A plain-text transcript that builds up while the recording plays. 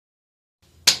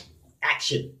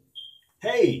Action.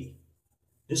 Hey,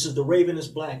 this is the Ravenous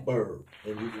Blackbird,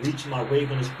 and you've reached my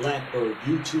Ravenous Blackbird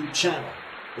YouTube channel.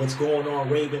 What's going on,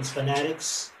 Ravens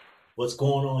fanatics? What's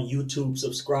going on, YouTube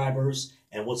subscribers?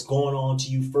 And what's going on to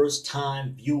you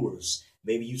first-time viewers?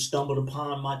 Maybe you stumbled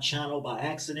upon my channel by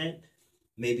accident.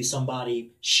 Maybe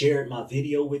somebody shared my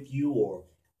video with you or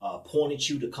pointed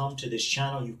you to come to this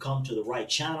channel. You've come to the right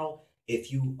channel. If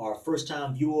you are a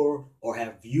first-time viewer or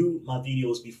have viewed my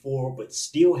videos before but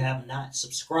still have not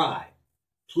subscribed,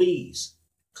 please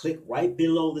click right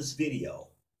below this video.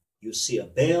 You'll see a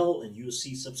bell and you'll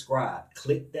see subscribe.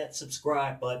 Click that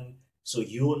subscribe button so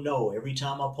you'll know every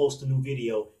time I post a new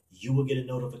video, you will get a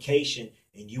notification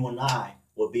and you and I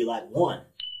will be like one.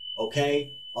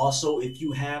 Okay? Also, if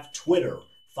you have Twitter,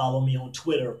 follow me on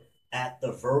Twitter at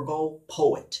the Virgo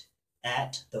Poet.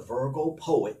 At the Virgo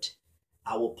Poet.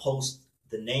 I will post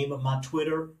the name of my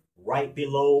Twitter right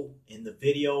below in the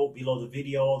video,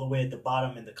 all the way at the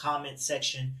bottom in the comment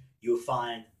section. You'll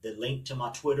find the link to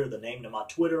my Twitter, the name to my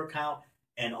Twitter account.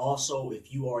 And also,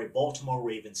 if you are a Baltimore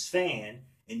Ravens fan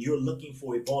and you're looking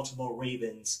for a Baltimore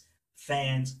Ravens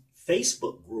fans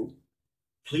Facebook group,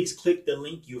 please click the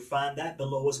link. You'll find that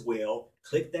below as well.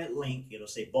 Click that link. It'll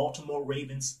say Baltimore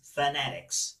Ravens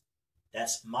Fanatics.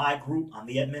 That's my group. I'm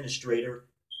the administrator.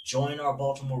 Join our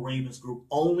Baltimore Ravens group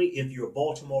only if you're a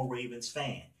Baltimore Ravens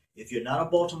fan. If you're not a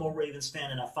Baltimore Ravens fan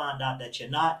and I find out that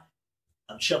you're not,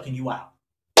 I'm chucking you out.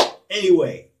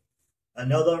 Anyway,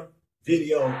 another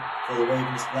video for the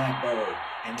Ravens Blackbird.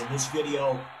 And in this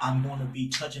video, I'm going to be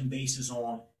touching bases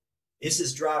on, this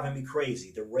is driving me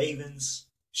crazy. The Ravens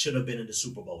should have been in the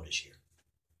Super Bowl this year.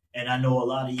 And I know a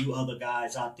lot of you other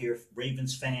guys out there,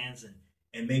 Ravens fans,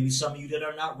 and maybe some of you that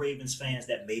are not Ravens fans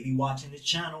that may be watching this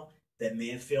channel, that may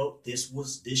have felt this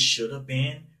should have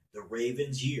been the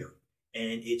Ravens' year.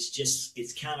 And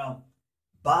it's kind of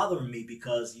bothering me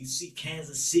because you see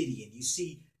Kansas City and you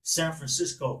see San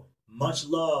Francisco, much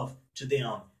love to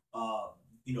them.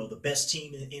 The best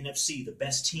team in the NFC, the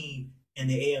best team in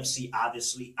the AFC.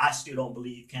 Obviously, I still don't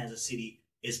believe Kansas City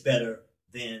is better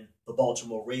than the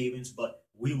Baltimore Ravens, but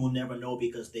we will never know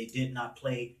because they did not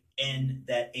play in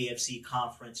that AFC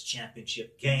Conference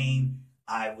Championship game.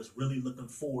 I was really looking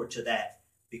forward to that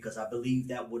because I believe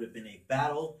that would have been a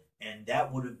battle and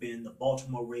that would have been the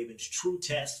Baltimore Ravens' true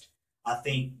test. I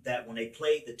think that when they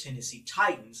played the Tennessee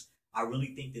Titans, I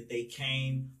really think that they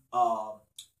came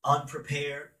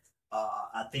unprepared.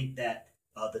 I think that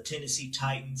the Tennessee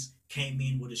Titans came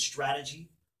in with a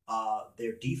strategy.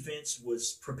 Their defense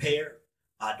was prepared.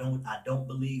 I don't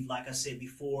believe, like I said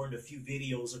before in a few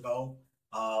videos ago,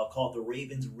 called the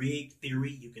Ravens Rig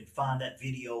Theory. You can find that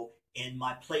video in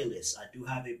my playlist. I do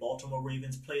have a Baltimore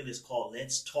Ravens playlist called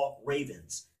Let's Talk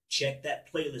Ravens. Check that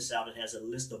playlist out. It has a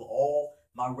list of all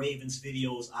my Ravens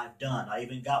videos I've done. I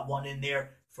even got one in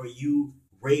there for you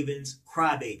Ravens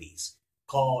crybabies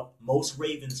called Most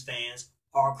Ravens Fans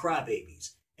Are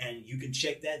Crybabies. And you can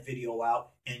check that video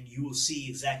out and you will see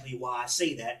exactly why I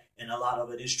say that. And a lot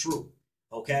of it is true.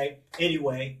 Okay?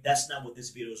 Anyway, that's not what this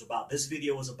video is about. This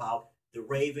video is about the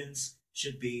Ravens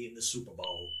should be in the Super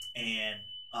Bowl. And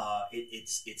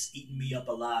it's eating me up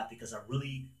alive because I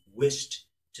really wished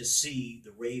to see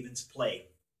the Ravens play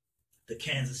the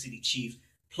Kansas City Chiefs.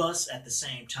 Plus, at the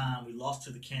same time, we lost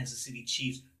to the Kansas City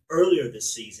Chiefs earlier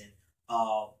this season,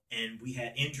 and we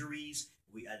had injuries.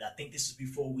 I think this is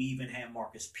before we even had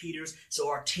Marcus Peters. So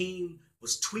our team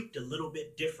was tweaked a little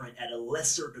bit different at a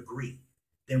lesser degree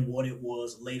than what it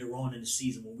was later on in the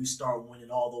season when we started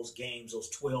winning all those games, those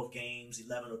 12 games,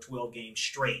 11 or 12 games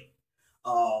straight.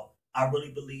 I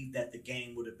really believe that the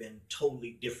game would have been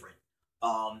totally different.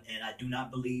 And I do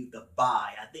not believe the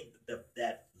bye. I think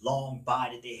that long bye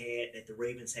that they had, that the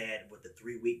Ravens had with the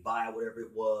 3-week bye or whatever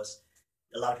it was,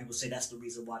 a lot of people say that's the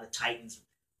reason why the Titans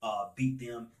beat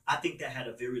them. I think that had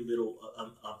a very little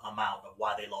amount of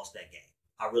why they lost that game.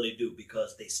 I really do,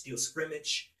 because they still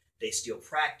scrimmage, they still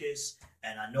practice,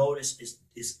 and I know it's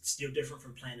still different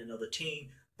from playing another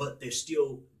team, but they're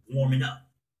still warming up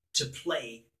to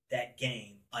play that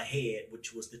game ahead,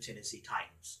 which was the Tennessee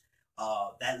Titans.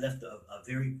 That left a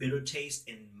very bitter taste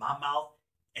in my mouth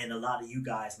and a lot of you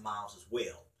guys' mouths as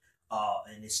well.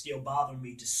 And it still bothered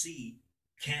me to see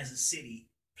Kansas City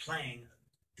playing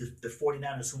the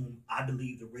 49ers, whom I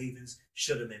believe the Ravens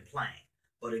should have been playing.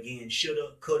 But again,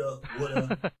 shoulda, coulda,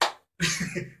 woulda,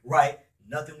 right?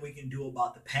 Nothing we can do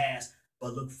about the past,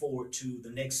 but look forward to the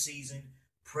next season.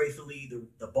 Prayerfully,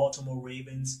 the Baltimore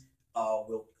Ravens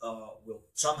will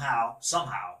somehow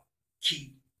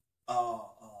keep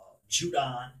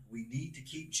Judon. We need to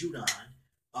keep Judon,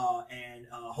 and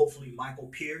hopefully Michael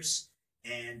Pierce.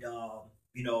 And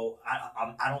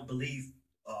I don't believe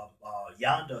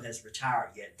Yanda has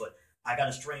retired yet, but I got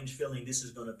a strange feeling this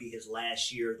is going to be his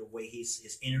last year. The way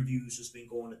his interviews has been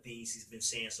going, the things he's been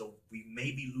saying, so we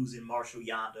may be losing Marshall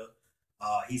Yanda.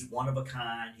 He's one of a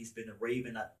kind. He's been a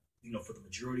Raven, for the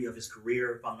majority of his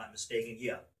career, if I'm not mistaken.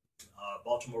 Yeah,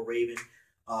 Baltimore Raven.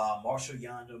 Marshall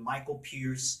Yanda, Michael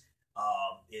Pierce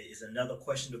is another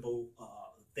questionable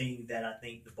thing that I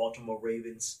think the Baltimore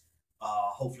Ravens,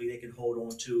 hopefully they can hold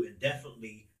on to, and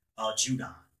definitely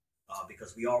Judon.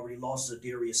 Because we already lost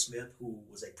Zadarius Smith, who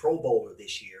was a Pro Bowler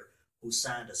this year, who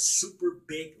signed a super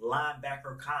big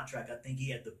linebacker contract. I think he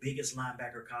had the biggest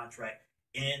linebacker contract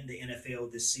in the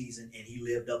NFL this season, and he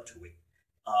lived up to it.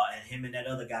 And him and that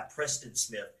other guy, Preston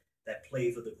Smith, that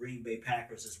played for the Green Bay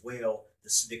Packers as well.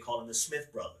 They call them the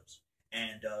Smith brothers.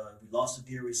 And we lost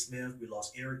Zadarius Smith, we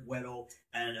lost Eric Weddle,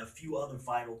 and a few other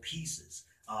vital pieces.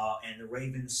 And the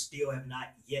Ravens still have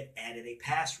not yet added a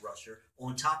pass rusher,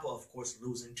 on top of course,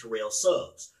 losing Terrell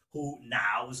Suggs, who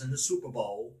now is in the Super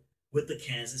Bowl with the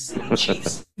Kansas City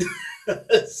Chiefs.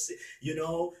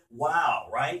 Wow,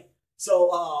 right?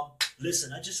 So,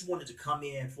 listen, I just wanted to come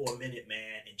in for a minute,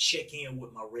 man, and check in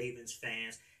with my Ravens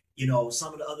fans.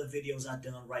 Some of the other videos I've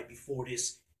done right before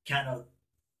this kind of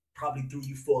probably threw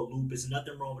you for a loop. There's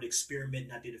nothing wrong with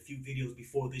experimenting. I did a few videos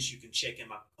before this. You can check in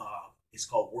my it's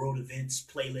called World Events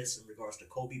playlist in regards to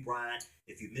Kobe Bryant.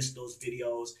 If you missed those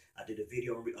videos, I did a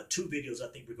video, two videos, I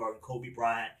think, regarding Kobe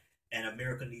Bryant and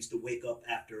America needs to wake up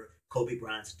after Kobe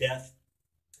Bryant's death.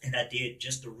 And I did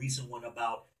just a recent one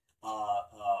about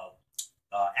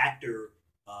actor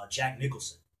Jack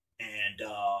Nicholson. And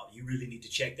you really need to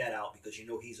check that out because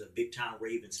he's a big-time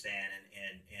Ravens fan,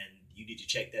 and you need to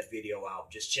check that video out.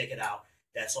 Just check it out.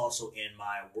 That's also in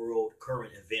my World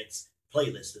Current Events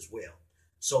playlist as well.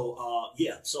 So,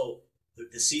 so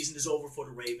the season is over for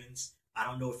the Ravens. I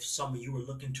don't know if some of you are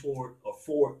looking toward or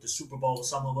for the Super Bowl.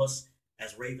 Some of us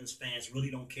as Ravens fans really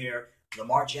don't care.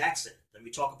 Lamar Jackson, let me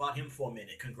talk about him for a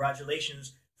minute.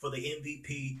 Congratulations for the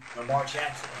MVP, Lamar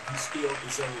Jackson. He still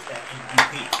deserves that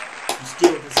MVP. He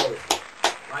still deserves it.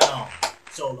 Right on.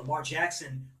 So Lamar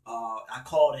Jackson, I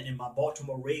called it in my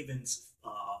Baltimore Ravens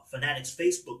Fanatics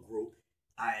Facebook group.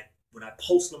 When I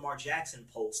post Lamar Jackson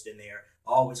post in there,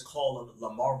 I always call them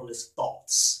LaMarvelous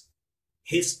Thoughts.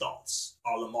 His thoughts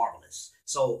are LaMarvelous.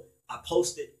 So I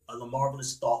posted a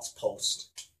LaMarvelous Thoughts post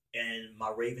in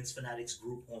my Ravens Fanatics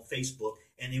group on Facebook,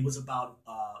 and it was about,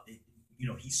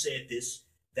 he said this,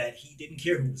 that he didn't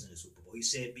care who was in the Super Bowl. He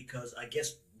said because I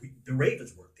guess the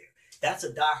Ravens weren't there. That's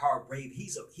a diehard Raven.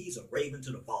 He's a Raven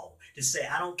to the bone. To say,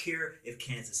 I don't care if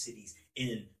Kansas City's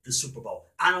in the Super Bowl.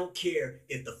 I don't care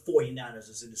if the 49ers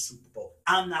is in the Super Bowl.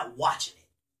 I'm not watching it.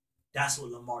 That's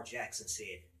what Lamar Jackson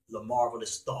said.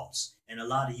 LaMarvelous Thoughts. And a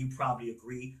lot of you probably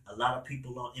agree. A lot of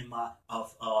people in my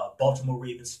Baltimore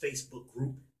Ravens Facebook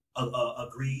group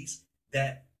agrees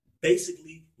that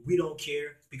basically we don't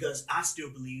care because I still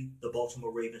believe the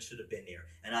Baltimore Ravens should have been there.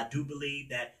 And I do believe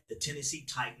that the Tennessee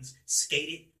Titans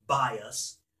skated by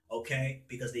us, okay?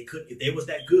 Because they could, if they was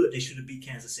that good, they should have beat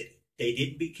Kansas City. They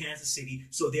didn't beat Kansas City,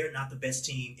 so they're not the best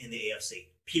team in the AFC,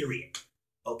 period.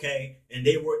 Okay? And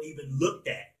they weren't even looked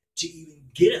at to even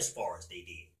get as far as they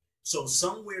did. So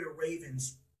somewhere the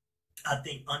Ravens, I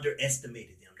think,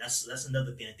 underestimated them. That's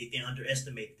another thing. I think they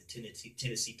underestimated the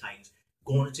Tennessee Titans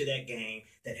going into that game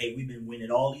that, hey, we've been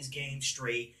winning all these games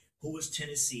straight. Who is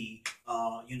Tennessee?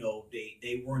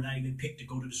 They were not even picked to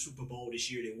go to the Super Bowl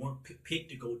this year. They weren't picked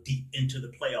to go deep into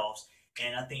the playoffs.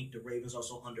 And I think the Ravens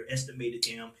also underestimated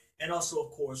them. And also,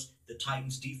 of course, the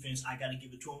Titans defense, I got to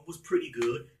give it to them, was pretty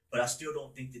good. But I still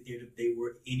don't think that they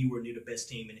were anywhere near the best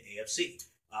team in the AFC.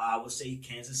 I would say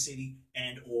Kansas City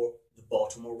and or the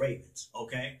Baltimore Ravens.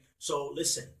 Okay? So,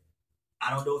 listen,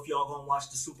 I don't know if y'all going to watch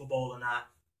the Super Bowl or not.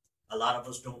 A lot of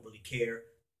us don't really care.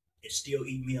 It's still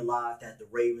eating me alive that the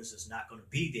Ravens is not going to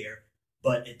be there.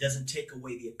 But it doesn't take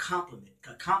away the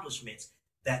accomplishments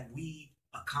that we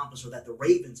accomplished or that the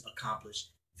Ravens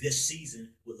accomplished this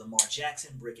season with Lamar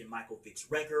Jackson breaking Michael Vick's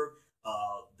record,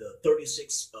 the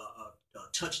 36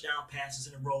 touchdown passes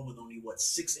in a row with only,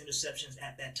 6 interceptions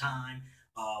at that time.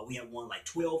 We had won like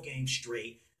 12 games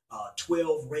straight,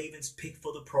 12 Ravens picked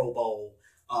for the Pro Bowl.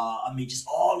 Just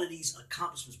all of these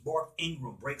accomplishments. Mark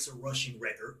Ingram breaks a rushing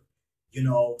record.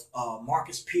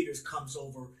 Marcus Peters comes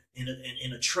over in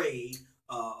a trade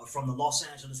from the Los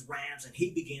Angeles Rams, and he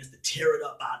begins to tear it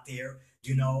up out there,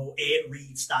 Ed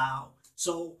Reed style.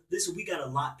 So, listen, we got a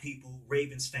lot of people,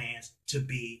 Ravens fans, to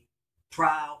be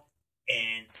proud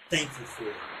and thankful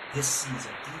for this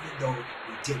season, even though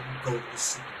we didn't go to the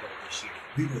Super Bowl this year.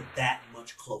 We were that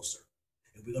much closer,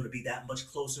 and we're going to be that much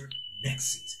closer next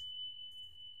season.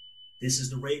 This is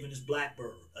the Ravenous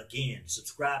Blackbird. Again,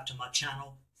 subscribe to my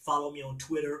channel, Follow me on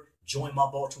Twitter. Join my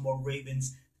Baltimore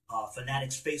Ravens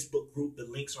Fanatics Facebook group. The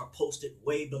links are posted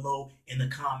way below in the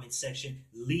comment section.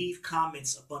 Leave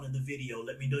comments up under the video.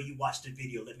 Let me know you watched the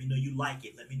video. Let me know you like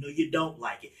it. Let me know you don't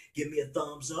like it. Give me a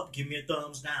thumbs up. Give me a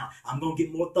thumbs down. I'm going to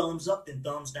get more thumbs up than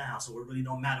thumbs down, so it really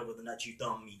don't matter whether or not you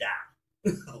thumb me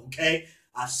down. Okay?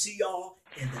 I'll see y'all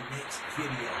in the next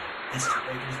video. This is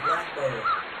Ravenous Blackbird.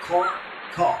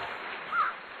 Call.